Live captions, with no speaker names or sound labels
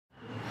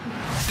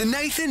The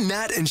Nathan,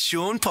 Nat and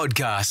Shaun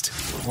podcast.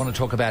 I want to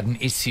talk about an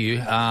issue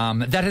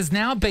that has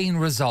now been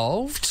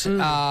resolved.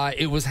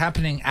 It was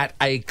happening at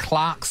a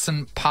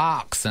Clarkson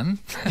Parkson.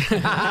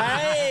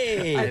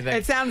 Hey!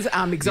 It sounds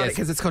exotic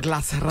because it's called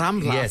Las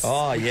Ramblas. Yes.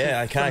 Oh,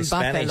 yeah, okay, From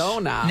Spanish.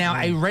 Barcelona. Now,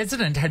 a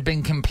resident had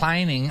been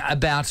complaining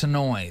about a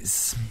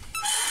noise.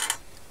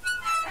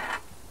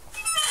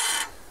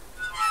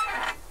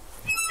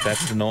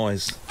 That's the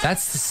noise.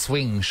 That's the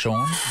swing,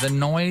 Shaun. The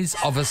noise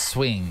of a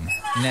swing.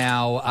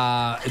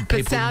 Now, The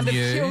people sound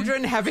knew... of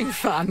children having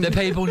fun. The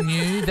people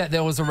knew that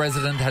there was a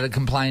resident had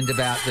complained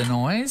about the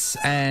noise,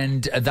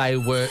 and they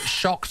were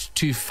shocked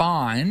to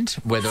find,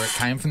 whether it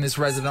came from this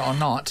resident or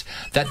not,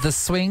 that the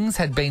swings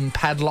had been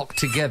padlocked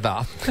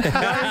together. Today.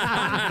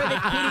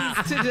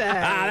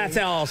 That's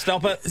how I'll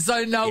stop it.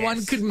 So no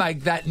one could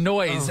make that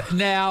noise.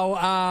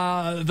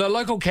 Now, the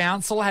local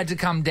council had to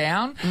come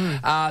down.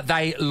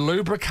 They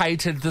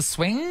lubricated the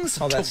swings,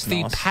 Oh, took that's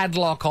the nice.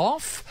 padlock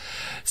off.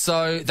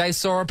 So they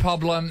saw a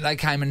problem. They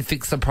came and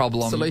fixed the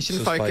problem. Solution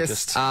Just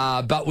focused.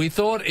 But we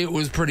thought it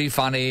was pretty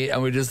funny,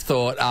 and we just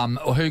thought,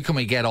 who can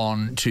we get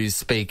on to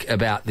speak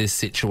about this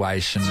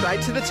situation?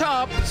 Straight to the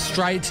top.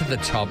 Straight to the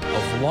top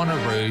of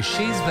Wanneroo.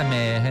 She's the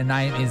mayor. Her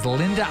name is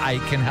Linda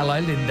Aiken. Hello,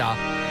 Linda.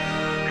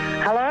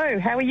 Hello,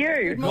 how are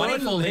you?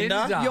 Wonderful,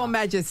 Linda. Your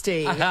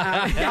Majesty. Oh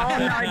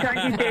no,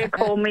 don't you dare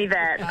call me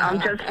that.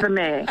 I'm just the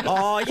mayor.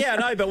 Oh, yeah,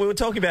 no, but we were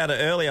talking about it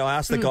earlier. I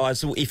asked the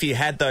guys if you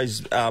had those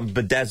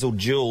bedazzled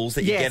jewels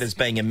that you Yes. get as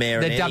being a mayor.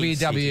 The in any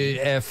city.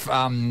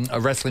 WWF a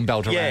wrestling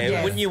belt around. Yeah,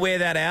 Yes. wouldn't you wear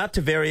that out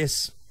to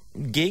various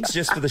gigs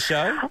just for the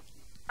show?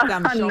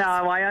 Some No, shots.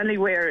 I only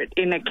wear it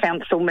in a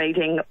council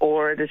meeting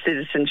or at a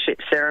citizenship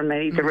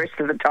ceremony. The rest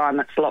of the time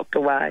it's locked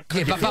away.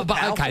 Yeah, but okay.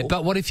 powerful.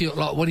 But what if you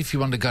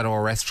wanted to go to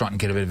a restaurant and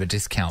get a bit of a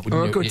discount? Wouldn't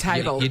Or a you? good You-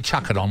 table. You'd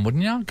chuck it on,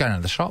 wouldn't you? Go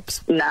to the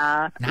shops.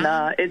 No,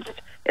 it's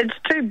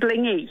too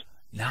blingy.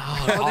 No,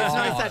 there's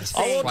no such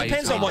thing. Oh, well, it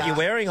depends on what you're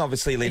wearing,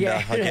 obviously, Linda,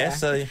 Yeah. I guess.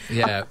 So,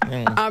 Yeah.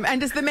 And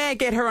does the mayor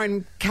get her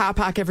own car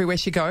park everywhere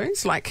she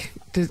goes? Like,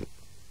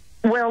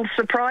 Well,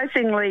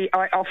 surprisingly,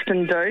 I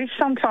often do.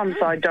 Sometimes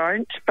I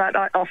don't, but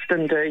I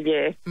often do,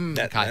 yeah.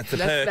 that's the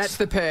perks. that's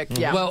the perk,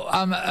 yeah.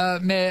 Well,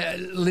 Mayor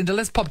Linda,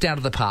 let's pop down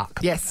to the park.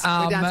 yes,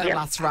 we're down to yeah.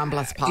 Las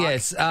Ramblas Park.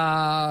 Yes.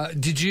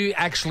 Did you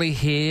actually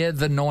hear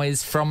the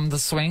noise from the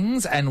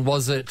swings, and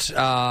was it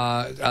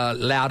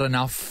loud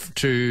enough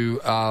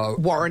to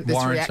Warrant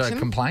this a reaction?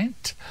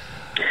 complaint?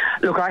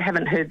 Look, I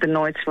haven't heard the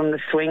noise from the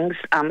swings.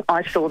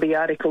 I saw the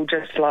article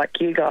just like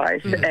you guys,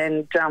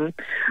 and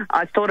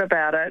I thought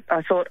about it.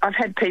 I thought, I've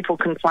had people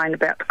complain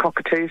about the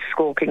cockatoos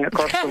squawking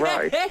across the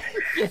road.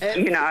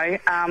 You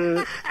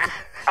know,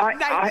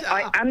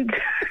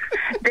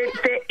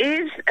 there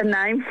is a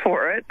name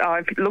for it.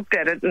 I've looked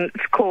at it, and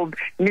it's called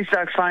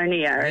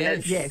misophonia,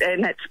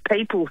 and it's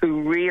people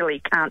who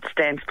really can't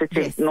stand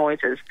specific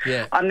noises.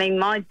 Yeah. I mean,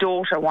 my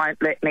daughter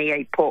won't let me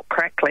eat pork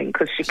crackling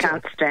because she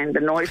can't stand the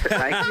noise it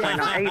makes when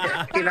I eat it.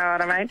 You know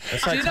what I mean?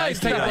 It's so Do you know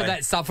tasty, people though.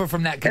 that suffer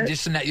from that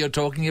condition that you're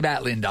talking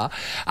about, Linda?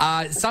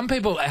 Some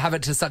people have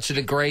it to such a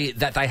degree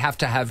that they have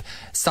to have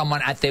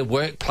someone at their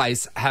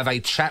workplace have a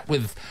chat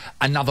with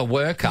another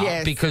worker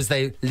Yes. because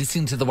they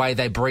listen to the way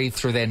they breathe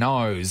through their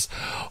nose,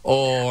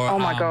 or Oh,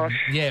 my gosh.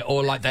 yeah,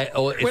 or like they,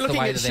 or it's We're the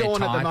looking way at that they're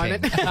Shaun at the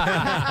typing.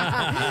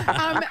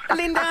 moment.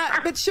 Linda,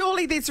 but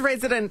surely this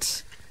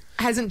resident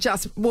hasn't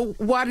just... Well,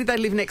 why did they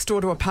live next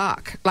door to a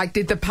park? Like,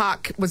 did the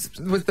park... Was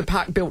the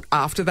park built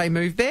after they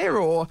moved there,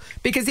 or...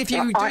 Because if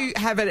you do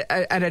have an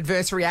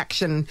adverse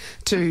reaction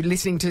to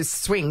listening to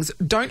swings,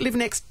 don't live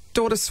next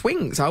door to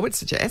swings, I would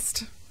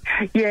suggest.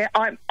 Yeah,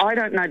 I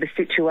don't know the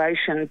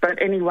situation, but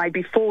anyway,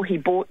 before he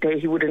bought there,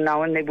 he would have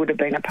known there would have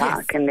been a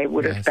park and there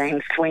would have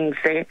been swings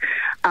there,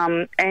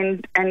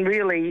 and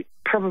really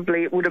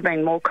probably it would have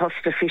been more cost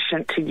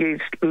efficient to use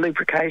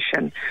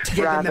lubrication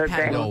rather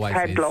than Always is.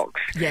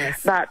 padlocks.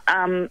 Yes. But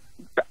I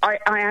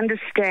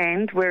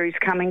understand where he's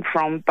coming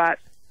from, but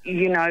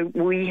you know,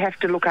 we have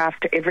to look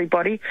after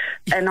everybody,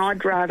 and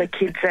I'd rather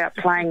kids out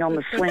playing on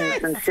the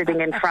swings than sitting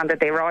in front of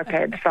their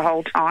iPads the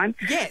whole time.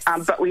 Yes.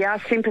 But we are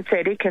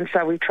sympathetic, and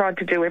so we've tried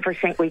to do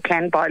everything we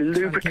can by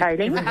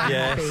lubricating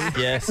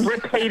Yes.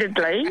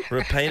 repeatedly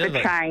Repeatedly. the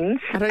chains.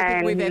 I don't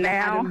think we've ever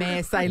had now, a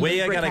mayor say We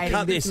are going to lubricating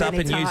cut this up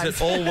many and use times.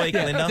 it all week,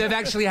 Linda. They've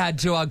actually had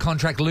to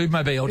contract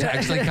Lubemobile to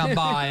actually come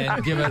by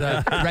and give it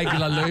a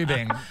regular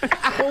lubing.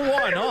 Well,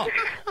 why not?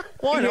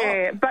 Why not?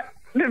 yeah, but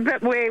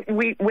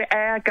we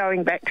are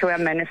going back to our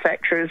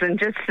manufacturers and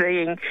just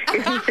seeing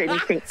if there's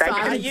anything they Are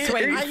can you do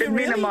really? to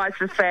minimise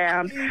the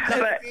sound.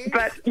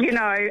 But you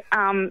know,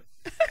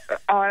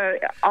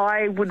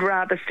 I would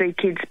rather see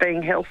kids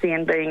being healthy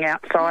and being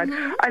outside.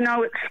 I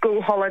know it's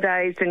school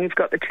holidays and you've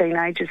got the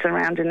teenagers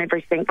around and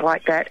everything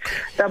like that.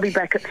 They'll be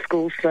back at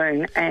school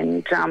soon,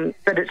 and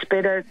but it's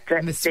better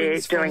that the they're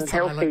swings fall doing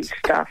healthy silent.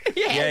 stuff.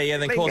 Yeah,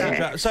 then causing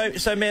trouble.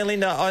 So, Mayor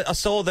Linda, I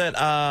saw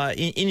that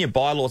in your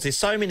bylaws, there's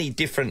so many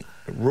different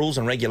rules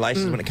and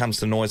regulations when it comes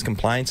to noise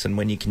complaints and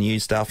when you can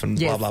use stuff and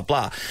blah, blah,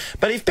 blah.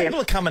 But if people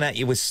are coming at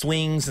you with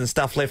swings and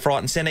stuff left, right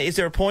and centre, is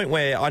there a point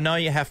where I know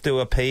you have to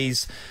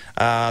appease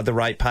the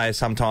ratepayers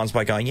sometimes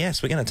by going,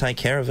 yes, we're going to take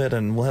care of it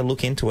and we'll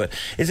look into it.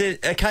 Is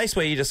it a case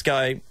where you just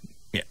go,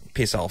 yeah,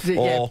 piss off?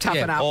 Yeah,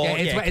 toughen up. Or,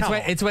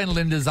 It's when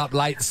Linda's up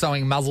late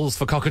sewing muzzles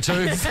for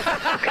cockatoos.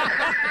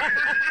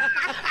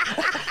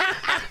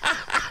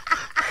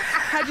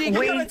 You've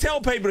got to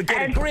tell people to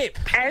get a grip.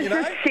 As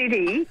a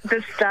city,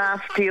 the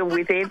staff deal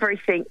with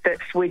everything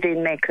that's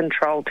within their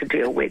control to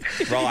deal with.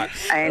 Right.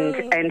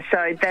 And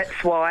so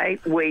that's why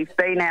we've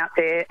been out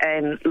there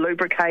and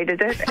lubricated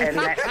it, and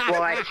that's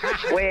why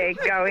we're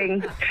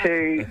going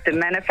to the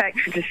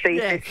manufacturer to see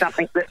if there's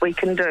something that we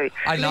can do.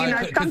 I know. You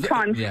know,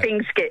 sometimes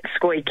things get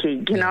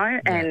squeaky, you know,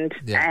 and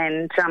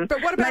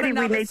But what about maybe we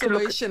another need to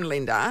look at, solution,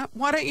 Linda?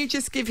 Why don't you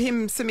just give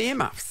him some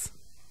earmuffs?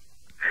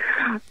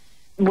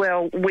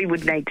 well, we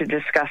would need to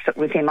discuss it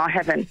with him. I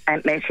haven't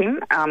met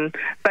him,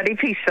 but if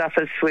he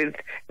suffers with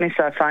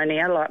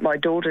misophonia like my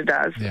daughter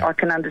does, I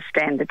can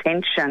understand the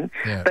tension.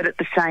 But at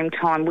the same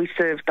time, we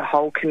serve the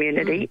whole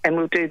community and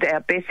we'll do our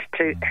best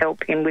to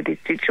help him with his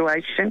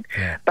situation,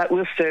 but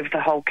we'll serve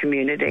the whole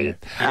community,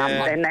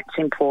 and that's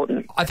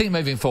important. I think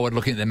moving forward,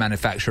 looking at the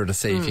manufacturer to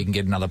see if you can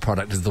get another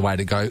product is the way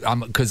to go.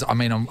 Because, I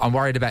mean, I'm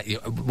worried about you.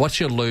 What's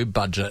your lube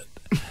budget?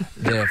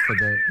 There for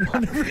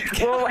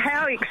the Well,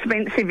 how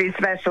expensive is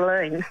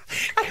Vaseline?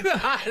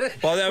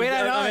 Well,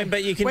 I mean,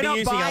 but you can be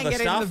using other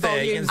stuff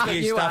there. You can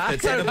use stuff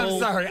that's edible.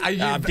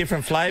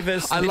 Different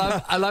flavours. I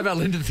love how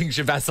Linda thinks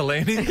you're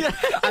Vaselining.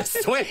 I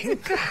swing.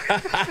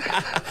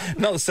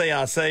 Not the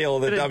CRC or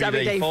the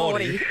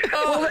WD-40.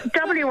 Well,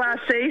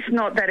 WRC's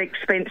not that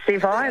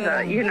expensive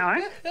either, you know.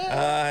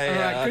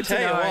 I tell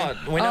you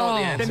what, we know what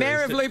the answer The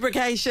Mayor is. of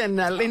Lubrication,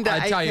 Linda.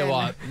 I tell you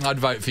what, I'd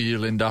vote for you,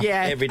 Linda.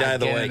 Yeah. Every day of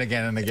the week. And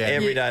again and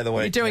again. Every day of the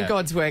week. You're doing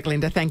God's work,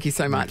 Linda. Thank you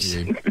so much.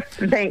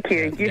 Thank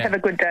you. You have a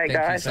good day, Thank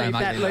guys. you so Keep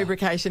much, that Linda.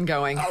 lubrication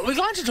going. We'd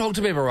like to talk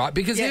to people, right?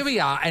 Because here we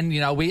are, and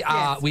we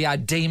are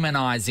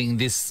demonising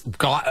this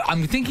guy.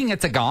 I'm thinking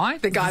it's a guy.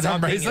 The guy for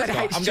some that reason.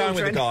 hates I'm going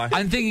with the guy.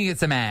 I'm thinking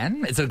it's a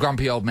man. It's a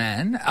grumpy old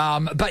man.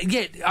 But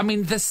yet, I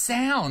mean, the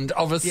sound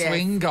of a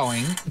swing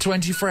going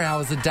 24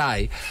 hours a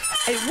day,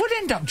 it would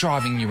end up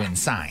driving you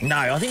insane. No,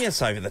 I think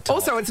it's over the top.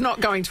 Also, it's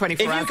not going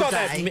 24 if hours you've got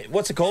a day. that,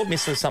 what's it called?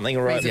 Mr. something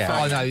or other. Yeah,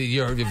 I know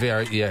you're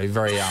very.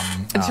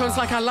 And she was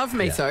like, I love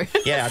me so.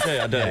 Yeah,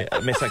 I do.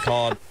 Mr.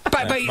 Cod.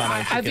 But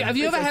have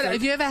you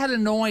ever had a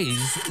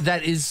noise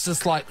that is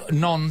just like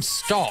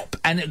non-stop,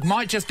 and it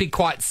might just be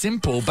quite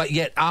simple, but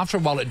yet after a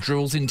while it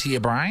drills into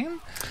your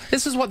brain?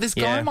 This is what this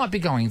guy might be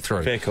going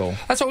through. Very cool.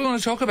 That's what we want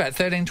to talk about.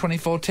 13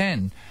 24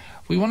 10.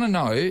 We want to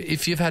know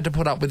if you've had to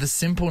put up with a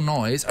simple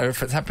noise, or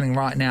if it's happening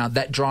right now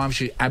that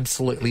drives you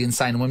absolutely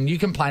insane. When you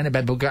complain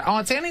about people go, oh,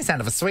 it's the only sound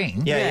of a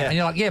swing. Yeah. And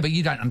you're like, yeah, but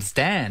you don't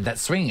understand that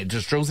swing. It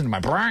just drills into my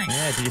brain.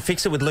 Yeah, did you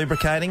fix it with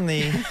lubricating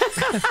the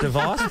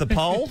device, the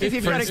pole? If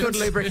you've got a good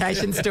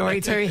lubrication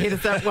story too, hit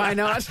us up. Why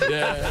not?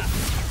 Yeah.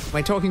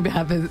 We're talking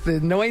about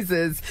the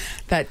noises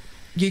that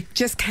you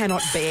just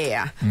cannot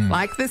bear.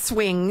 Like the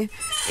swing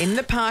in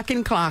the park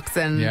in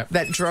Clarkson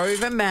that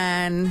drove a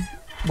man,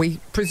 we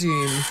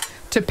presume,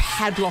 to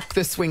padlock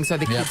the swing so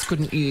the kids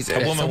couldn't use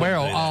it. So we're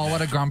all, what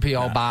a grumpy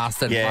old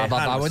bastard, Yeah, blah,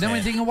 blah, blah. Well, then 100%.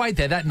 we're thinking, wait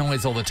there, that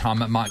noise all the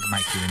time, it might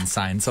make you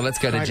insane. So let's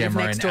go to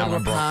Gemma next in door to a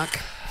Allenbrook.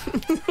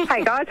 park.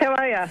 Hey, guys, how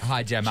are you?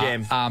 Hi,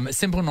 Gemma.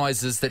 Simple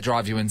noises that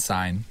drive you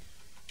insane.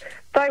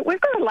 So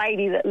we've got a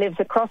lady that lives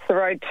across the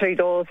road 2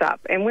 doors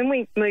up, and when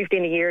we moved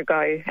in a year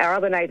ago, our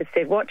other neighbour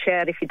said, watch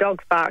out, if your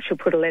dog's bark, she'll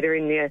put a letter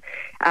in your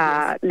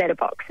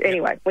letterbox.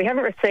 Anyway, we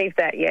haven't received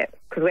that yet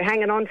because we're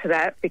hanging on to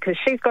that because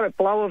she's got a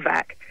blower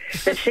vac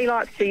that she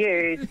likes to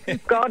use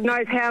God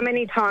knows how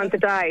many times a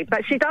day,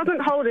 but she doesn't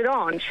hold it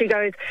on. She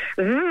goes,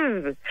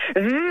 vroom,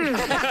 vroom,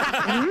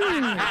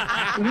 vroom,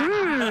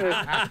 vroom.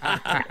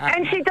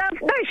 And she does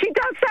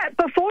that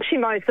before she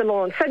mows the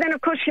lawn. So then,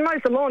 of course, she mows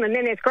the lawn and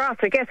then there's grass.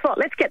 So guess what?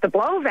 Let's get the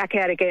blower vac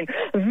out again.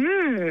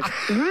 Vroom,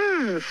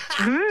 vroom,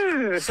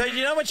 vroom. So do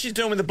you know what she's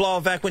doing with the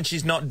blower vac when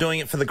she's not doing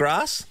it for the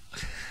grass?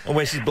 Or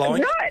where she's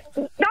blowing?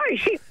 No,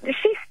 she's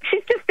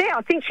just there.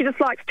 I think she just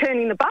likes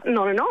turning the button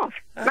on and off.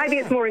 Maybe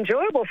it's more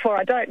enjoyable for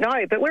her, I don't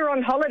know. But we're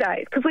on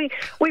holidays because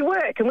we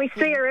work and we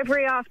see her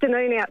every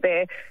afternoon out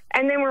there.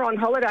 And then we're on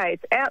holidays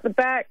out the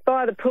back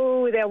by the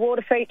pool with our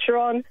water feature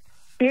on.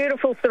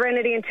 Beautiful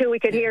serenity until we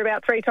could hear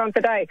about 3 times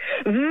a day.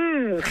 Have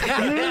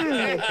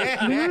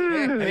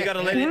you got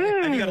a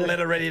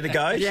letter ready to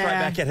go? Straight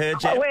back at her,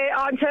 Jen?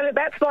 I'm telling you,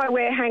 that's why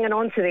we're hanging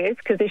on to this,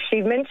 because if she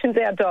mentions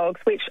our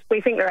dogs, which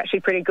we think they're actually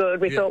pretty good,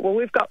 we thought, well,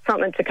 we've got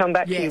something to come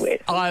back to you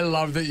with. I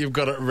love that you've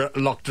got it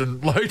locked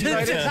and loaded.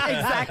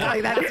 Exactly,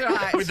 that's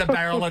right. With a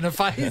barrel and a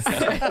face.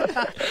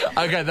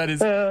 Okay, that is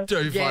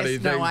too funny.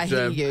 Yes, no, I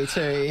hear you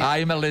too.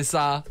 Hey,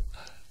 Melissa.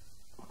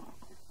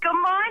 Good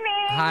morning.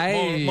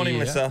 Hey. Morning,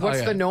 Melissa.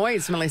 What's the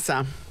noise,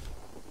 Melissa?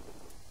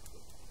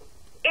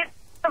 It's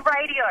the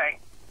radio.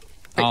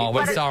 Oh,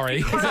 we're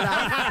sorry.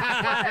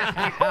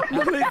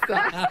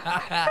 Melissa.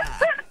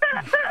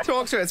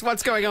 Talk to us.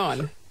 What's going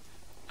on?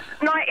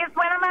 No, it's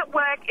when I'm at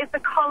work, it's a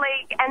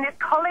colleague, and this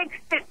colleague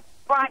sits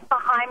right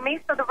behind me,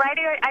 so the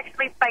radio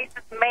actually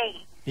faces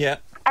me. Yeah.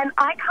 And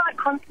I can't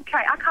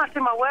concentrate. I can't do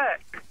my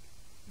work.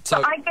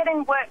 So I get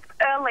in work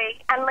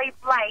early and leave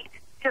late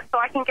just so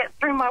I can get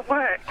through my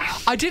work.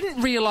 I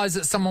didn't realise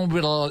that someone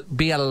would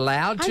be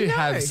allowed to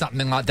have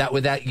something like that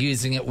without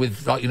using it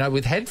with, like,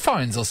 with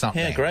headphones or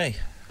something. Yeah, agree.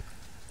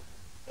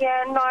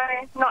 Yeah, no,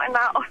 not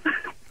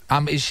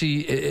enough.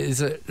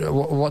 Is it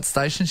what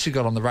station she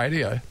got on the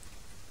radio?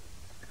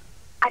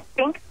 I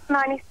think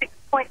it's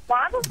 96.1.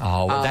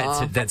 Oh,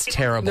 well, that's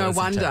terrible. No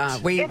wonder.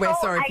 We're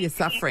sorry if 80s. you're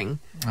suffering.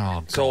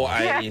 Oh, It's all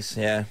God. 80s,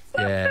 yeah.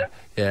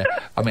 Yeah.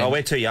 I mean,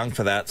 we're too young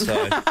for that, so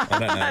I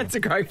don't know. That's a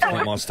great It's not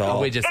point. my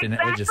style. we're just in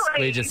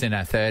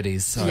our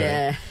 30s, so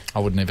Yeah. I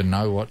wouldn't even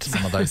know what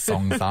some of those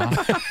songs are.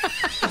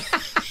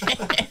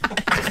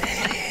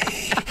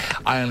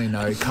 I only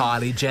know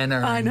Kylie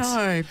Jenner. I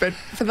know, but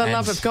for the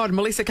love of God,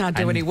 Melissa can't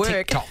do any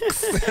work.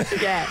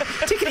 TikToks. Yeah,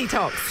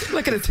 tickety-tocks.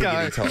 Look at us go.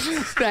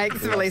 Tickety-tocks.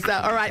 Thanks,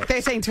 Melissa. All right,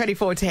 13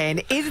 24 10.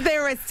 Is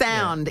there a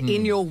sound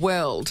in your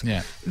world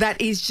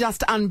that is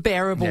just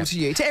unbearable to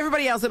you? To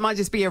everybody else, it might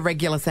just be a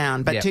regular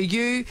sound, but to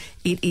you,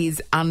 it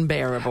is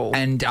unbearable.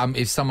 And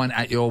if someone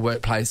at your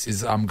workplace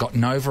is got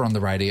Nova on the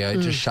radio,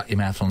 just shut your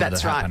mouth and let it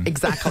That's happen. right,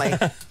 exactly.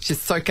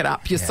 Just soak it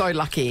up. You're so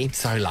lucky.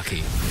 So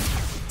lucky.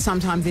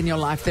 Sometimes in your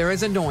life there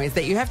is a noise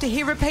that you have to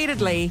hear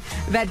repeatedly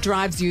that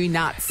drives you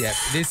nuts. Yeah,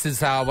 this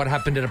is what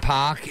happened at a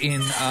park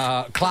in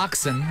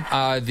Clarkson.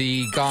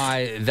 The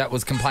guy that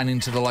was complaining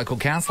to the local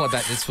council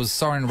about this was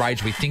so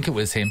enraged, we think it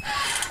was him,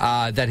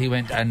 that he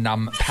went and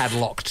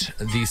padlocked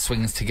these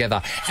swings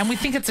together. And we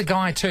think it's a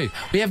guy too.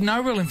 We have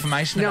no real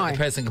information about the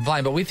person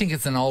complaining, but we think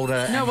it's an older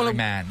angry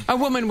man. A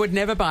woman would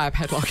never buy a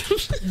padlock.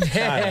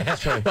 Yeah,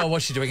 that's true. Well,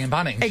 what's she doing in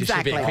Bunnings?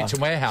 Exactly. She should be at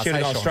Kitchen Warehouse. Should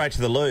have gone Sean? straight to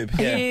the lube.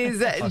 Yeah.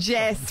 Here's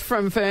Jess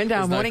from Ferndale.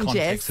 Morning, no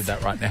context Jess. to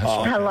that right now.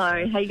 Oh.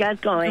 Hello, how you guys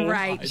going?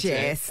 Great,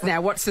 Jess.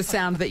 Now, what's the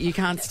sound that you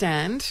can't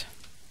stand?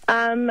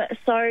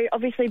 So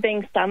obviously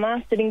being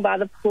summer, sitting by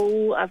the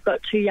pool, I've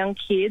got 2 young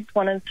kids,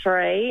 1 and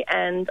 3,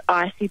 and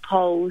icy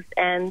poles,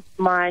 and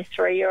my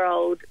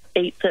 3-year-old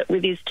eats it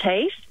with his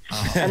teeth.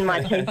 And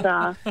my teeth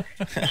are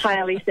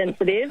highly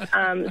sensitive,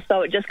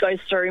 so it just goes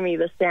through me,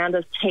 the sound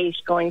of teeth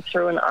going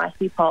through an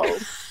icy pole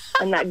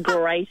and that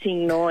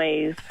grating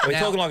noise. Are we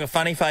talking like a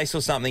funny face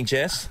or something,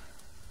 Jess?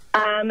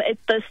 It's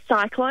the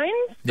cyclones.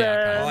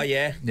 Oh,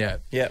 yeah. Yeah.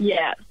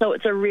 Yeah, so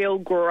it's a real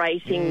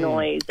grating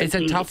noise. It's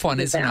a tough one,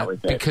 isn't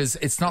it? Because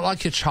it's not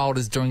like your child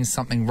is doing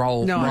something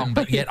wrong,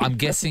 but yet I'm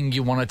guessing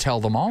you want to tell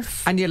them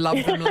off. And you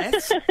love them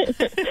less?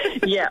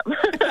 Yeah.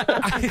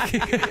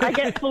 I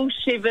get full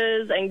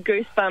shivers and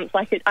goosebumps.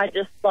 I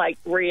just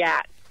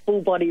react,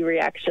 full body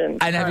reaction.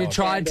 And have you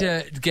tried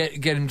to get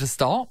him to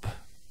stop?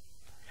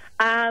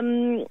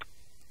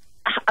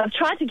 I've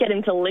tried to get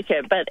him to lick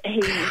it, but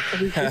he's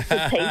just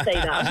a teeth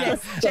eater.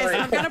 Jess,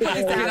 I'm going to put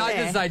this Can out I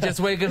there. just say, just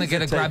we're going to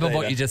get a grab of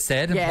what you just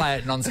said and play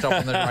it non-stop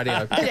on the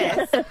radio.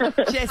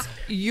 Jess,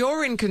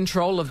 you're in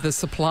control of the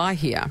supply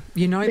here.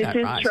 You know that,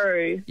 right? This is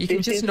true. You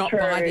can just not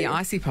buy the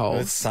icy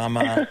poles. It's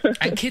summer.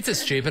 And kids are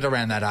stupid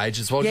around that age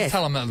as well. Yes. Just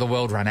tell them that the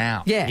world ran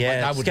out. Yeah.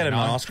 Yeah, They just get him an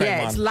ice cream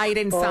Yeah, it's one. late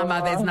in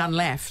summer. There's none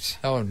left.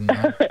 Oh,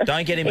 no.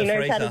 Don't get him He a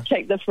knows how freezer. to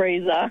check the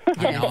freezer.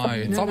 No,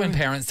 it's like when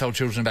parents tell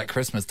children about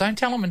Christmas. Don't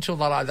tell them until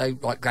they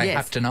Yes.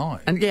 have to know.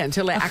 And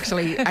until they're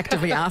actually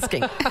actively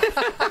asking.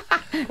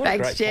 Thanks,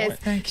 great Jess. point.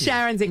 Thank you.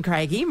 Sharon's in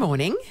Craigie.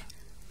 Morning.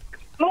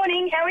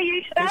 Morning, how are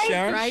you today? Hey,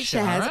 Sharon. Great,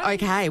 Sharon. Shaz.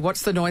 Okay,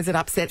 what's the noise that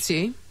upsets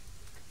you?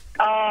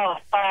 Oh,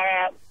 far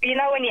out. You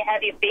know when you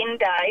have your bin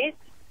days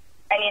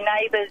and your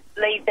neighbours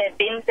leave their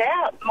bins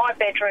out? My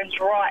bedroom's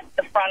right at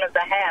the front of the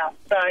house,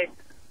 so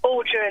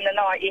all during the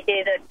night you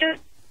hear the doot,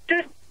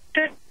 doot,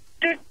 doot,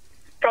 doot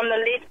from the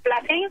lid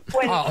flapping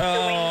when the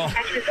wind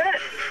catches it.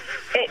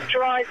 It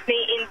drives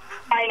me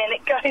insane and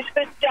it goes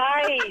for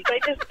days. They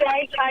just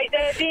don't take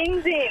their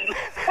bins in.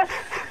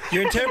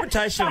 Your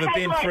interpretation of a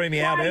bin threw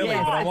me out earlier,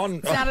 but I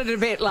want... Sounded a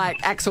bit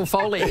like Axel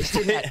Foley-ish,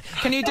 didn't it?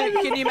 Can you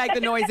make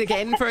the noise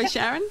again for us,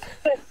 Sharon?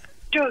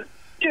 Doot,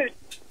 doot,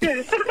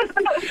 doot.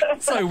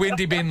 So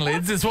windy bin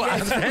lids is what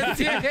upsets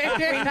you.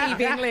 Windy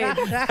bin lid.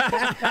 It's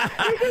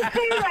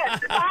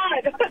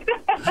hard.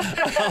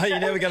 Oh, you're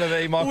never going to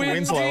be Michael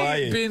Winslow, are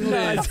you? Bin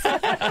lids.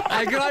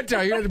 Hey, can I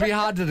tell you, it'd be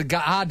hard to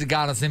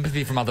garner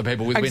sympathy from other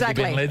people with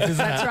Exactly. windy bin lids, isn't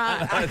That's it?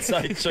 right. That's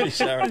so true,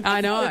 Sharon. I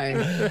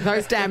know.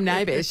 Those damn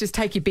neighbours. Just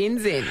take your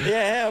bins in.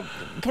 Yeah,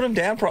 put them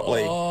down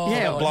properly.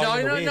 Yeah.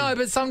 Blowing the wind. No,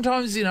 but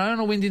sometimes, on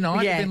a windy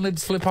night, Yeah. bin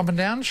lids slip up and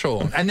down,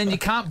 sure. And then you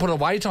can't put a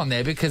weight on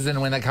there because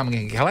then when they come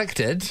and get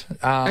collected...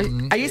 Are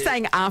you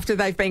saying after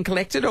they've been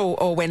collected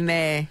or when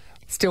they're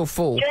still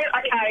full? Yeah,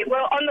 okay,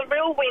 well, on the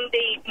real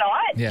windy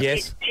night, Yeah. Yes.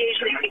 it's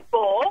usually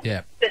before.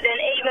 Yeah. But then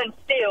even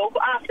still,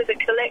 after the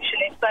collection,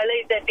 if they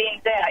leave their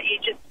bins out, you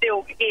just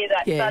still hear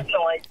that thud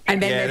noise.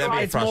 And then Yeah, that'd be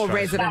it's more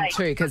frustrating. resident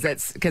too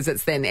because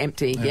it's then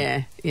empty.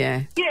 Yeah.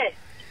 Yes, yes.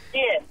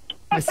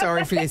 I'm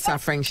sorry for your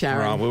suffering,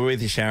 Sharon. Right, we're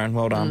with you, Sharon.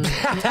 Well done. We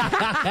come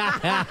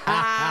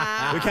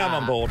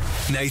on board.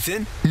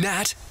 Nathan,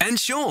 Nat, and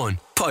Sean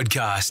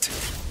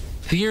podcast.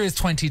 The year is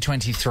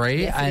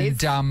 2023, Yes, it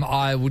and is.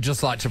 I would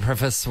just like to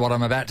preface what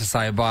I'm about to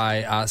say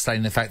by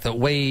stating the fact that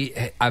we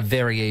are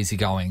very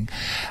easygoing,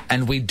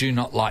 and we do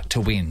not like to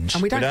whinge.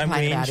 And we We don't don't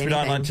complain about whinge. We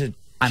don't anything. like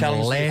to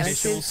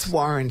unless it's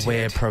warranted.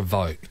 we're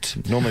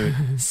provoked. Normally,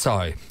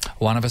 So,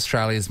 one of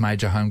Australia's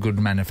major home good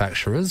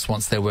manufacturers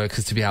wants their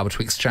workers to be able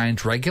to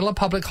exchange regular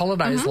public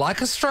holidays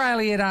like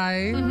Australia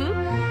Day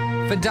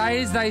for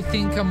days they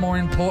think are more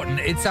important.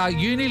 It's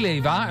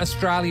Unilever,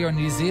 Australia and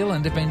New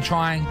Zealand have been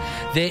trying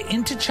their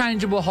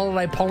interchangeable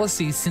holiday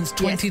policy since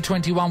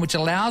 2021, which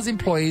allows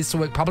employees to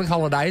work public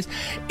holidays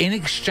in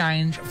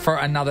exchange for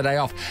another day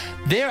off.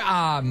 There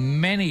are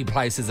many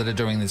places that are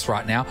doing this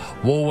right now.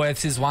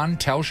 Woolworths is one,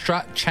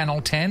 Telstra,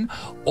 Channel 10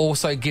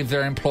 also give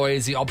their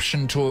employees the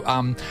option to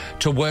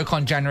work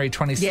on January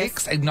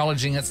 26th,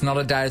 acknowledging it's not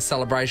a day of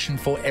celebration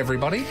for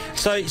everybody.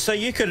 so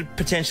you could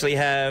potentially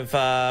have,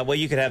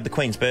 you could have the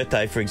Queen's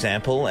birthday, for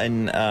example,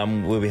 and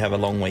where we have a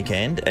long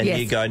weekend, and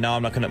you go, no,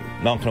 I'm not going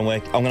to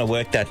work. I'm going to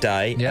work that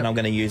day, and I'm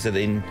going to use it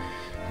in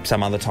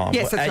some other time.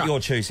 Yes, that's right. Your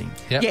choosing.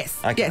 Yep. Yes,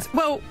 Okay. yes.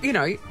 Well,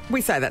 we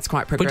say that's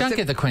quite We progressive. don't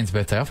get the Queen's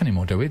birthday off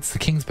anymore, do we? It's the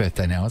King's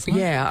birthday now, isn't it?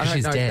 Yeah, I 'Cause don't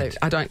she's know. dead.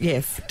 I don't.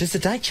 Yes, Does the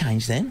date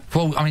change then?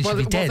 Well, I mean, Well, she'd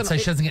be it dead, wasn't- so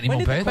she doesn't get any when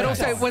more did the- birthdays.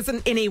 but also it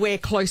wasn't anywhere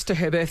close to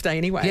her birthday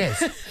anyway.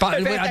 Yes, but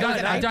Her birthday was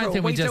in I don't April.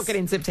 think we took just... it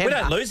in We September.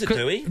 don't lose it,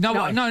 do we? No,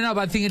 but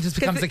I think it just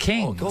becomes the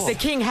King. The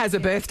King has a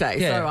birthday,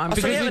 so I'm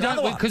because we have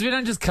another one. we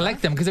don't just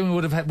collect them, because then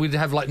we'd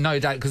have like no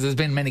date, because there's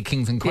been many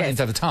kings and queens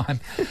over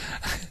time.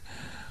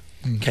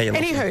 Okay, you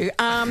lost me.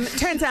 Anywho,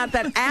 turns out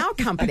that our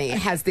company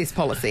has this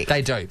policy.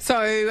 They do.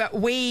 So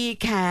we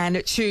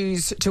can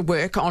choose to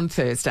work on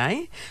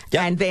Thursday,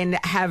 Yep. and then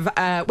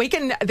we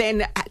can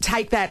then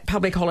take that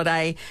public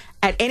holiday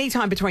at any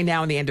time between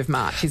now and the end of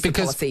March. Is the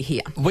policy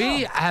here?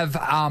 We have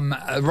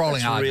a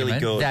rolling That's really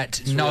argument good. that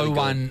It's no really good.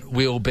 one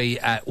will be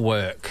at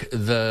work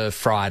the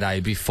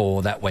Friday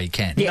before that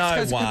weekend.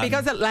 Yes, No one.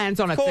 because it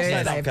lands on a Of course they're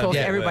Thursday. not Of gonna course, be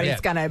at work. everybody's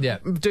Yeah. going to Yeah.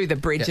 do the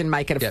bridge and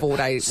make it a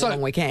 4-day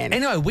long weekend.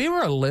 Anyway, we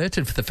were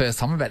alerted for the first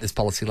time about this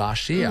policy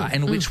last year,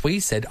 in which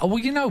we said, oh, well,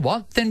 you know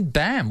what? Then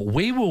bam,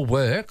 we will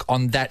work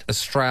on that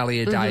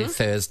Australia Day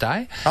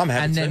Thursday. I'm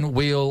happy and to. then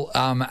we'll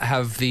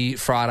have the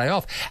Friday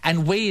off.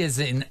 And we, as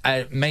in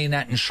me,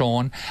 Nat and Shaun,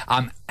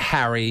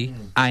 Harry,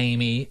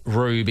 Amy,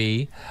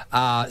 Ruby,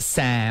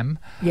 Sam,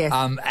 Yes.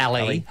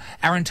 Ali,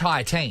 our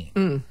entire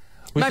team.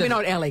 We Maybe said-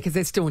 not Ellie, because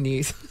there's still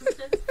news.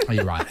 Oh,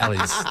 you're right. Ellie's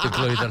the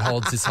glue that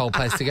holds this whole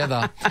place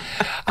together.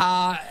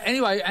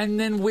 Anyway, and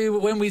then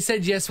when we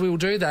said yes, we will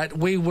do that,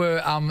 we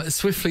were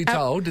swiftly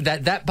told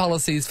that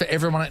policy is for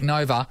everyone at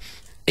Nova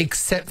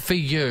except for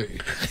you.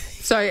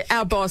 So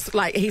our boss,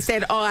 he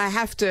said, I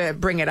have to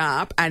bring it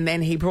up, and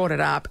then he brought it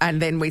up,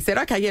 and then we said,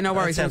 okay, no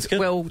worries, sounds good.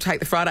 we'll take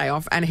the Friday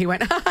off, and he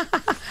went,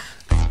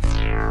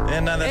 Yeah,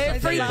 no,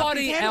 that's not fair.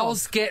 Everybody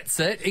else gets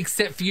it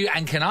except for you.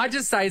 And can I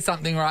just say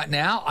something right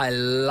now? I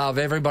love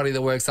everybody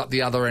that works up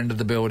the other end of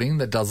the building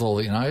that does all,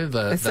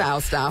 the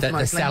sales stuff, the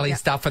mostly, Sally yeah.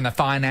 stuff and the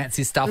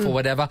financy stuff or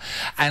whatever.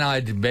 And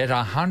I'd bet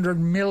 $100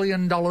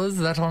 million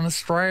that on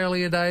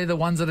Australia Day, the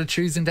ones that are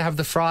choosing to have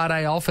the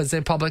Friday off as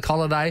their public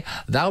holiday,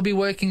 they'll be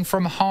working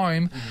from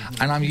home.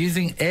 And I'm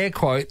using air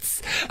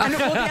quotes. and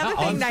well, the other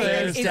On thing,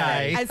 Nathan, is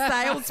Thursday. as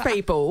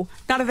salespeople,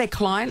 none of their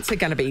clients are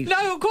going to be...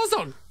 No, of course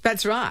not.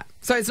 That's right.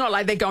 So it's not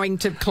like they're going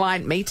to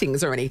client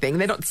meetings or anything.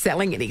 They're not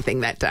selling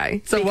anything that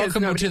day. So because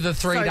welcome to the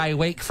 3-day so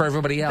week for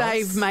everybody else.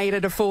 They've made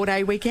it a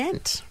 4-day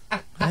weekend.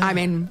 I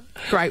mean,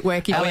 great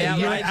work. You Ali,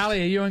 outraged. are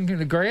you in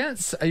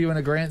agreement? Are you in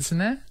agreement in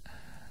there?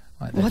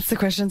 What's the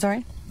question,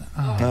 sorry?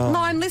 No,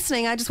 I'm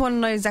listening. I just want to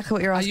know exactly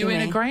what you're Are asking you in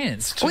me.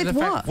 agreement? With the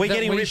what? fact We're that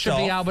getting we ripped should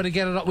be off. able to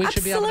get it. We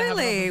should be able to have it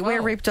Absolutely. as well.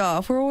 We're ripped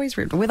off. We're always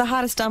ripped. We're the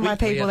hardest done by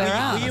people there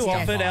are. Were you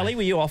offered, Ali?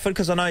 Were you offered?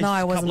 Because I know No,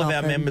 I a wasn't couple of our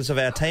offered. members of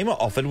our team are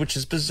offered, which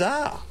is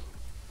bizarre.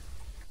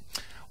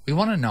 We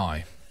want to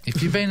know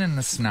if you've been in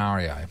a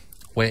scenario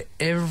where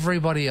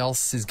everybody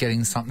else is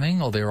getting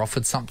something or they're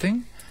offered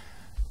something,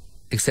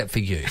 except for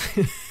you.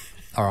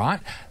 All right?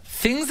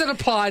 Things that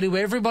apply to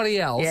everybody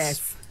else,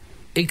 Yes.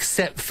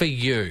 except for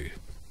you.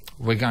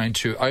 We're going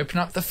to open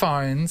up the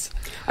phones.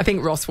 I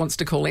think Ross wants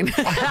to call in.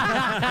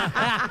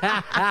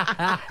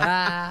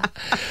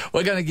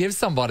 We're going to give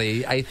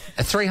somebody a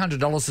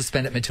 $300 to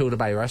spend at Matilda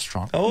Bay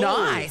Restaurant. Oh,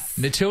 Nice.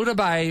 Matilda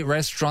Bay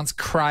Restaurant's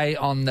Cray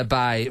on the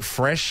Bay.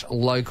 Fresh,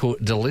 local,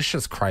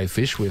 delicious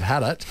crayfish. We've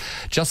had it.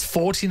 Just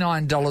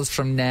 $49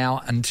 from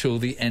now until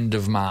the end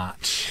of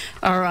March.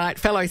 All right,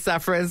 fellow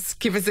sufferers,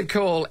 give us a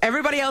call.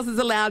 Everybody else is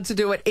allowed to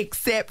do it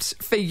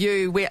except for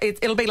you.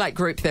 It'll be like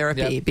group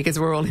therapy because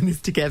we're all in this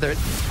together.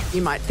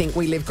 You might think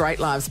we live great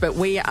lives, but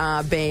we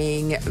are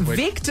being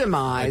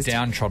victimised We're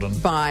downtrodden.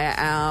 by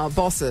our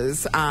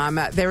bosses.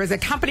 There is a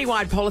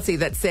company-wide policy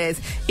that says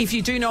if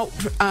you do not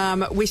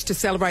wish to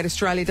celebrate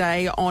Australia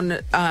Day on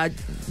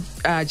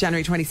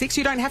January 26th,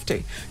 you don't have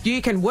to.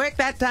 You can work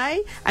that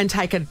day and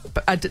take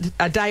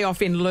a day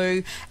off in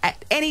lieu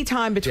at any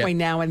time between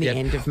now and the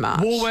end of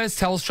March. Woolworths,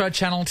 Telstra,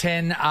 Channel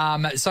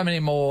 10, so many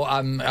more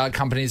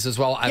companies as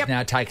well have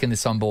now taken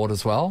this on board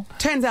as well.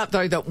 Turns out,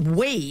 though, that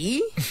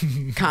we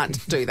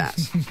can't do that.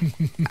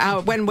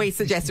 When we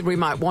suggested we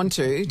might want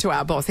to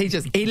our boss, he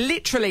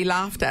literally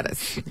laughed at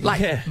us,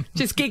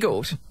 just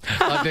giggled.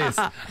 Like this.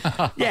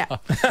 Yeah.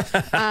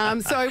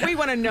 So we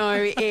want to know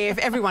if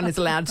everyone is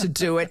allowed to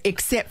do it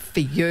except for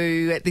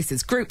you. This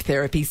is group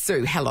therapy.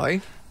 Sue, hello.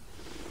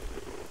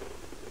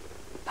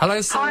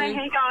 Hello, Sue. Hi,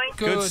 how you going?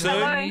 Good, Sue.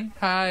 Hello.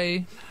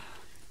 Hey.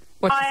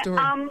 What's the story?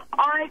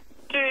 I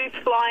do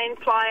fly-in,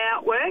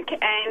 fly-out work,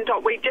 and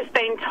we've just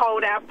been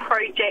told our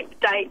project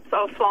dates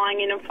of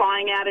flying in and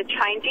flying out are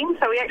changing,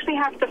 so we actually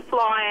have to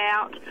fly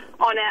out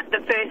on the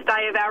first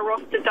day of our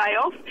roster day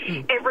off.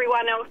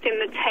 Everyone else in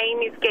the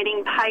team is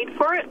getting paid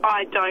for it.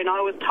 I don't. I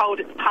was told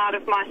it's part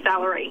of my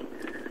salary.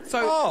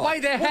 So,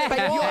 wait a minute.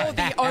 but you're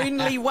the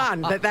only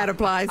one that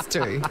applies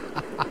to.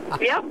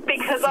 Yep,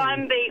 because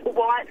I'm the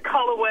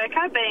white-collar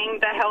worker, being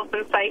the health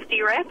and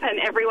safety rep, and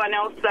everyone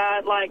else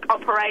are like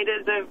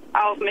operators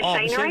of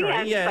machinery.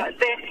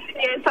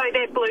 And so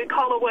they're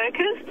blue-collar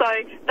workers, so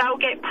they'll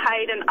get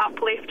paid an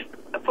uplift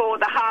for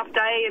the half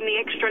day and the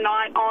extra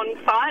night on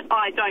site.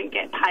 I don't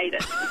get paid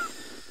it.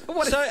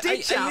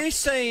 Are you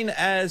seen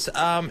as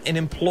an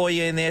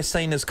employee and they're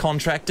seen as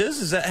contractors?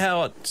 Is that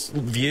how it's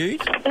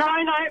viewed? No,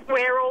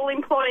 we're all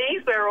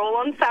employees. We're all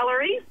on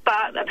salaries,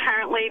 but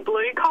apparently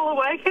blue-collar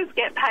workers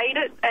get paid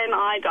it and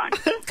I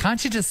don't.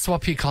 Can't you just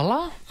swap your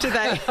collar? Do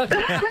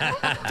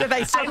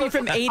they stop you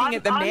from eating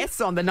at the mess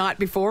on the night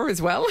before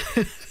as well?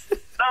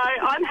 So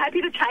I'm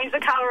happy to change the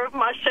colour of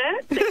my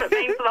shirt if it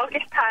means that I'll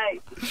get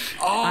paid.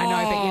 I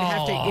know,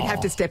 but you'd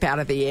have to step out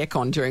of the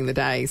aircon during the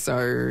day, so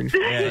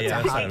yeah, it's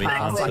a hard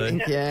pass, I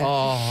think. Yeah.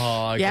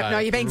 Oh, okay. Yep, no,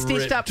 you're being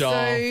stitched up, Sue.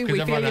 We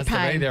feel your has to be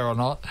pain. there or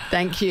not.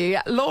 Thank you.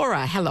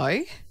 Laura,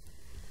 hello.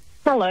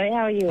 Hello,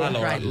 how are you? Hi,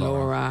 Laura. Great,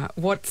 Laura.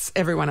 What's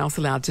everyone else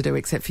allowed to do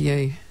except for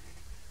you?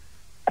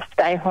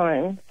 Stay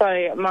home.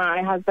 So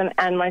my husband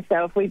and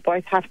myself, we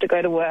both have to go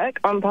to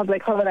work on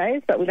public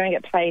holidays, but we don't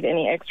get paid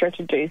any extra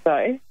to do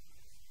so.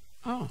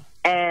 Oh.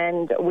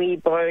 And we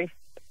both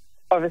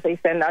obviously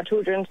send our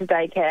children to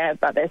daycare,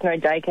 but there's no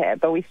daycare,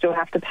 but we still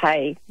have to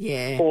pay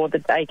for the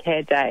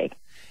daycare day.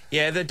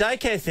 Yeah, the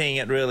daycare thing,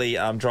 it really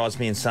drives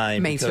me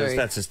insane. Me because too.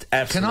 That's just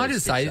absolutely... Can I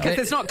just say... Because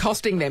it's not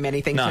costing them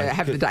anything to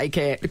have the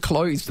daycare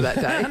closed that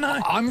day.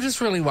 I'm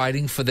just really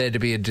waiting for there to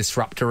be a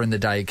disruptor in the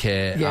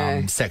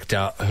daycare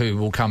sector who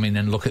will come in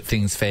and look at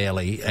things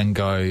fairly and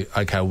go,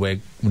 OK, we're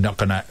not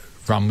going to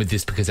run with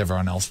this because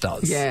everyone else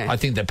does. Yeah. I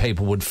think that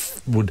people would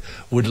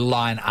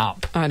line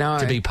up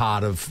to be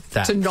part of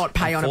that. To not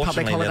pay on a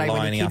public holiday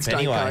when your kids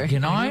don't go. You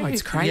know?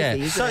 It's crazy,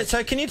 isn't it?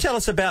 So can you tell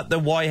us about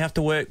why you have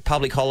to work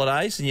public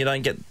holidays and you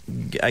don't get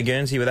a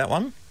Guernsey with that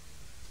one?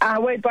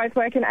 We both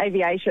work in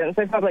aviation,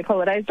 so public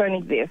holidays don't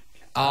exist.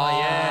 Oh,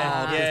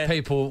 yeah. Because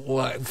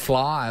people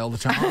fly all the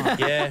time.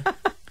 Yeah.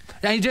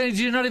 And do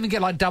you not even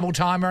get like double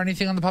time or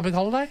anything on the public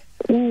holiday?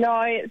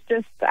 No, it's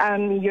just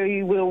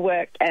you will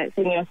work and it's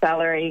in your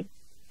salary.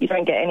 You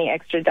don't get any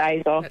extra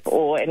days off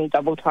or any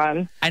double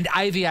time. And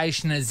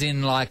aviation is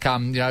in like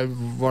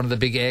one of the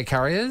big air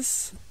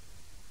carriers?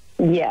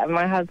 Yeah,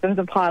 my husband's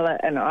a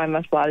pilot and I'm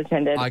a flight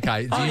attendant.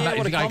 Okay.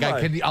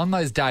 On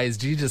those days,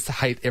 do you just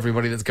hate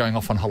everybody that's going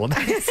off on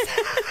holidays?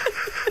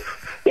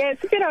 Yeah,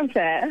 it's a bit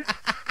unfair.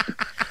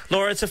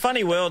 Laura, it's a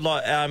funny world.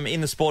 Like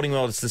in the sporting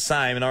world, it's the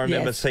same. And I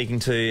remember speaking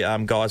to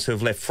guys who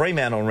have left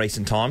Fremantle in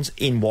recent times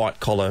in white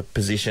collar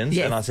positions,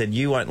 and I said,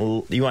 "You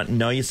won't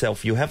know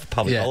yourself. You have a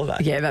public holiday."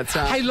 Yeah, that's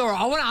right. Hey, Laura,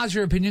 I want to ask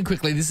your opinion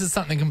quickly. This is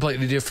something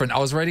completely different. I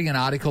was reading an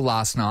article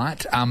last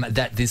night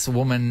that this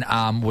woman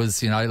was,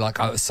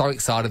 so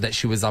excited that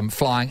she was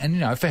flying,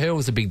 and for her it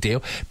was a big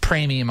deal,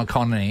 premium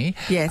economy,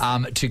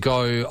 to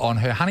go on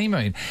her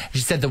honeymoon. She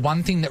said the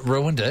one thing that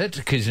ruined it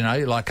because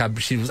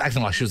she was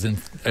acting like she was in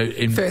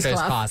first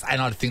class. And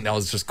I think that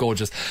was just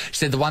gorgeous. She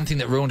said the one thing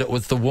that ruined it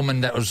was the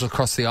woman that was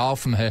across the aisle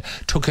from her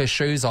took her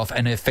shoes off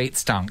and her feet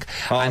stunk.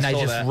 And they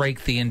just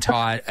reeked the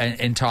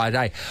entire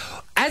day.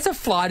 As a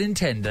flight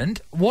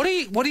attendant, what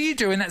do you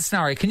do in that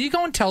scenario? Can you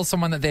go and tell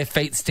someone that their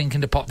feet stink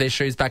and to pop their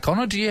shoes back on,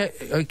 or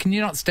can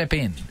you not step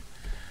in?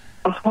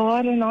 Oh,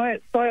 I don't know.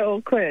 It's so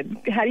awkward.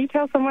 How do you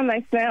tell someone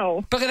they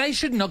smell? But they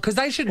should not, because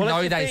they should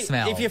know they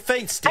smell. If your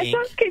feet stink... I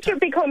just it should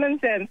be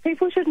common sense.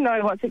 People should know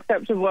what's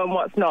acceptable and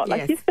what's not.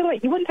 Like, you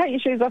wouldn't take your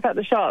shoes off at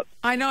the shop.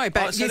 I know,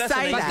 but you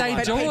say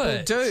that, but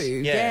people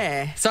do.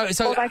 Yeah. So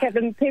or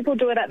like people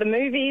do it at the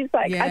movies.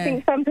 Like, I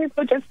think some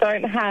people just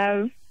don't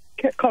have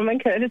common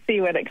courtesy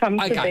when it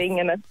comes to being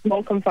in a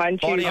small confined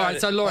tube. All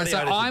right, so Laura,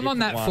 I'm on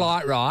that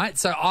flight, right?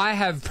 So I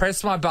have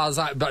pressed my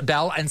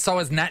bell, and so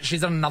has Nat.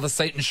 She's on another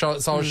seat, and so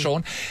has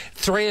Sean.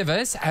 Three of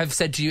us have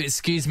said to you,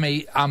 "Excuse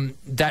me,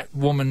 that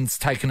woman's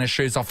taken her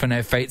shoes off and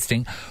her feet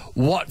stink."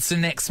 What's the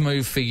next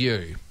move for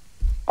you?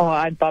 Oh,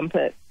 I'd bump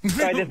it.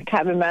 Go to the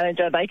cabin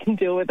manager. They can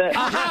deal with it.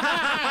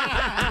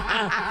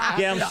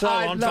 Yeah, I'm so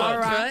on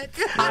Laura,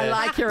 I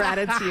like your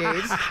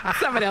attitude.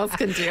 Someone else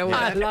can deal with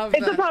it. I love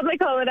It's a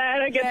public holiday. I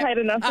don't get paid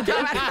enough to do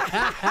it.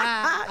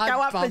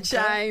 Go up the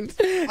chain.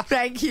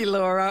 Thank you,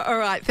 Laura. All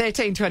right,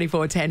 13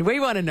 24 10.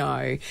 We want to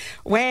know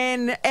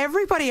when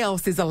everybody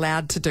else is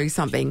allowed to do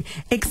something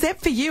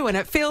except for you, and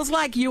it feels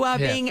like you are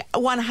being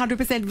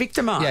 100%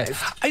 victimised.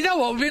 Yeah. You know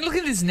what? We've been looking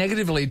at this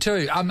negatively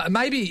too.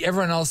 Maybe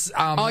everyone else...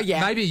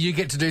 Maybe you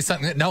get to do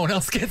something that no one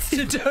else gets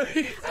to do.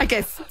 I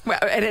guess. Well,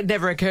 and it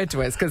never occurred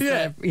to us because,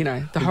 the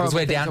horrible... Because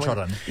we're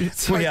downtrodden.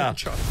 We are.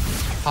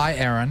 Hi,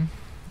 Erin.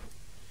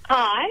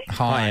 Hi.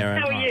 Hi,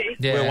 Erin. How are you?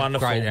 Yeah, We're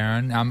wonderful. Great,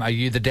 Erin. Are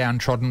you the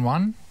downtrodden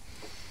one?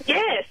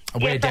 Yes.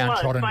 We're yes,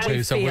 downtrodden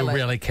too, so we'll feel it.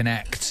 really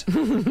connect.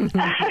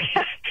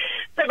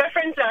 So my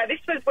friends know this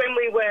was when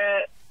we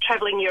were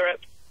travelling Europe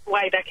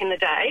way back in the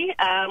day.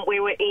 We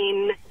were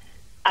in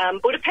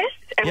Budapest,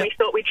 and we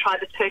thought we'd try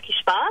the Turkish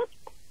bath.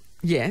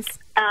 Yes.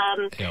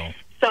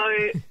 So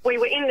we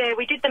were in there.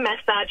 We did the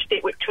massage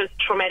bit, which was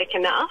traumatic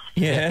enough.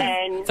 Yeah.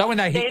 And Is that when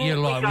they hit then you we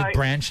like go- with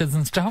branches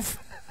and stuff?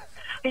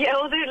 Yeah,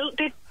 well,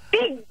 they're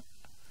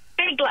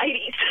big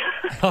ladies.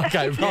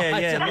 Okay,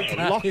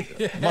 right.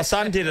 Yeah. My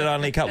son did it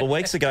only a couple of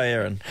weeks ago,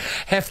 Erin.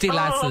 Hefty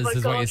lasses my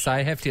is what you gosh.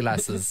 say. Hefty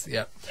lasses.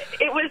 Yep.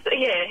 It was.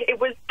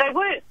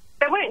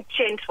 They weren't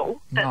gentle,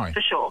 that's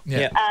for sure.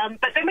 Yeah.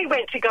 But then we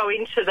went to go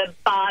into the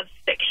bath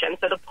section,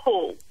 so the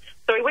pool.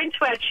 So we went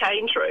to our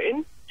change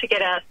room to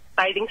get our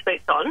bathing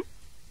suits on,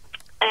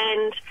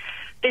 and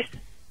this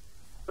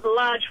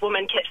large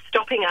woman kept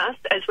stopping us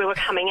as we were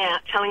coming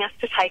out, telling us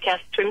to take our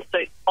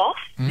swimsuits off.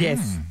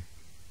 Yes.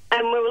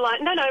 And we were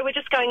like, no, we're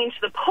just going into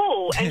the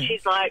pool. And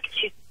she's like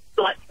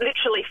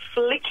literally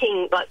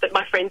flicking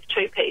my friend's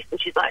two-piece, and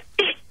she's like,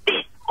 this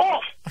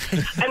off.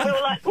 And we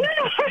were like, no,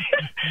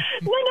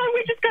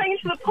 we're just going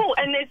into the pool.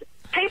 And there's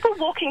people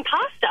walking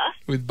past us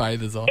With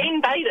bathers on.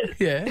 in bathers.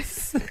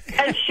 Yes.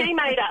 And she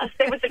made us,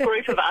 there was a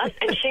group of us,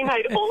 and she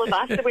made all of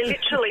us, so we're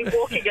literally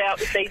walking out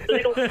with these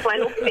little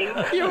flannel things,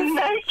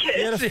 naked.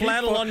 You had a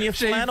flannel on your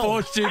She flannel.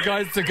 forced you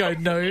guys to go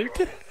nude.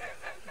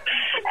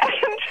 And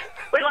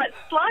we're like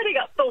sliding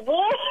up the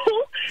wall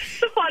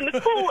to find the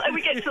pool, and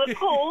we get to the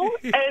pool,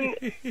 and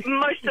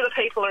most of the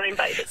people are in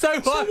bathers. So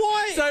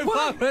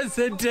what was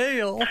the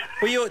deal?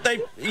 Well,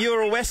 you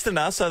were a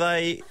Westerner, so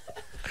they...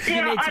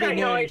 Yeah, need to I be don't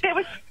know. nude. There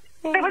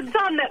was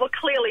some that were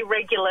clearly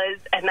regulars,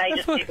 and they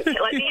just didn't care.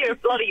 Like a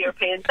lot of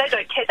Europeans, they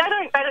don't care. They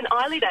don't bat an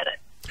eyelid at it.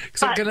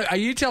 So But- are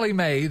you telling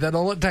me that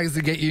all it takes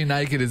to get you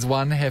naked is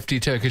one hefty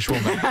Turkish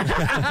woman?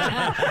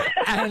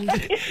 And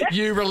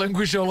you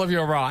relinquish all of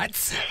your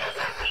rights?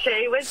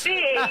 She was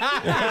big.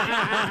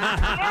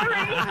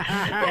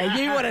 Yeah,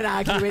 you wouldn't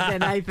argue with her,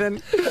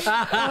 Nathan.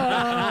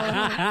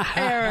 Oh,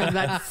 Erin,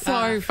 that's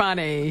so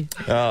funny.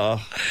 Oh,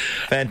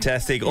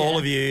 fantastic. All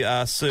of you,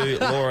 Sue,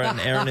 Laura and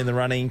Erin in the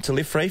running to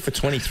live free for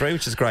 23,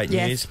 which is great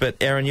Yes. news. But,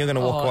 Erin, you're going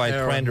to walk away with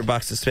Erin.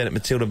 $300 to spend at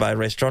Matilda Bay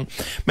Restaurant.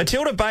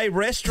 Matilda Bay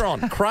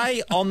Restaurant,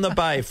 Cray on the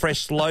Bay.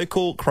 Fresh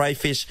local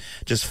crayfish,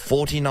 just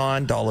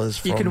 $49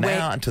 from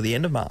now until the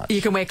end of March.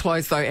 You can wear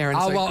clothes, though, Erin.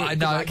 Oh, so well, good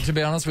no, luck. to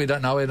be honest, we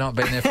don't know. We've not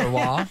been there for a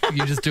while.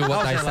 You just do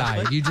what they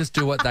say. You just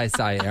do what they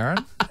say, Erin.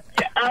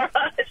 All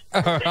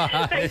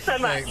right. Thanks so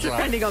much.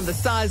 Depending on the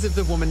size of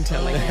the woman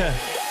telling you.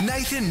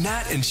 Nathan,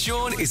 Nat, and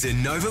Sean is a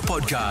Nova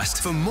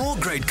podcast. For more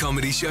great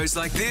comedy shows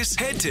like this,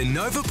 head to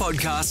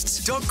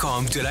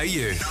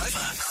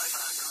novapodcasts.com.au.